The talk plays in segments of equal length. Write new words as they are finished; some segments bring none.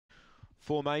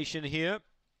formation here,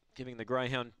 giving the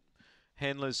greyhound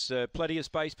handlers plenty of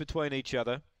space between each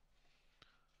other.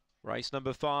 Race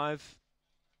number 5.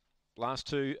 Last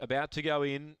two about to go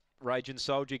in. Raging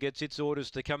Soldier gets its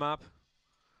orders to come up.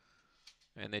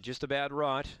 And they're just about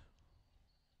right.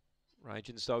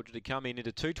 Raging Soldier to come in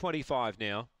into 225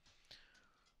 now.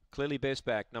 Clearly best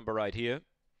back, number 8 here.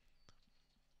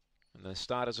 And the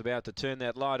starter's about to turn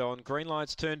that light on. Green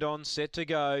light's turned on, set to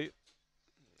go.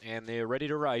 And they're ready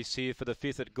to race here for the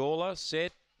 5th at Gawler.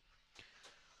 Set.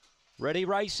 Ready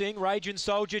racing. Raging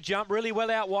Soldier jumped really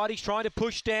well out wide. He's trying to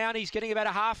push down. He's getting about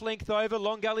a half length over.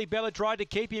 Long Gully Bella tried to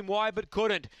keep him wide but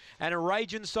couldn't. And a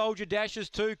Raging Soldier dashes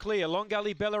 2 clear. Long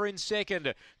Gully Bella in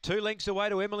second. 2 lengths away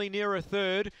to Emily Near a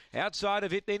third. Outside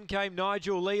of it then came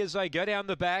Nigel Lee as they go down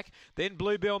the back. Then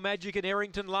Bluebell Magic and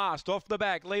Errington last. Off the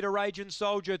back, leader Raging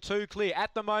Soldier 2 clear.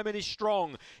 At the moment is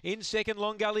strong. In second,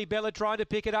 Long Gully Bella trying to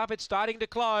pick it up. It's starting to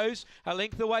close. A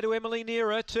length away to Emily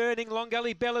Nearer. Turning, Long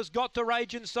Gully Bella's got to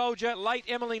Raging Soldier. Late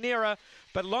Emily Nearer,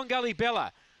 but Long Gully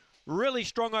Bella really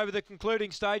strong over the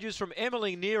concluding stages from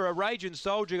Emily Nearer. Raging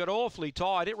Soldier got awfully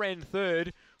tight. It ran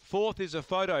 3rd. 4th is a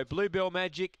photo. Bluebell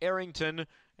Magic, Errington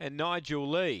and Nigel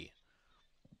Lee.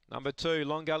 Number 2,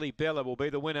 Long Gully Bella will be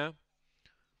the winner.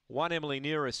 1 Emily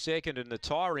Nearer second, and the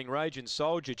tiring Raging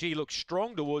Soldier. Gee, looked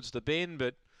strong towards the bend,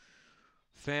 but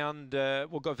found,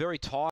 got very tired.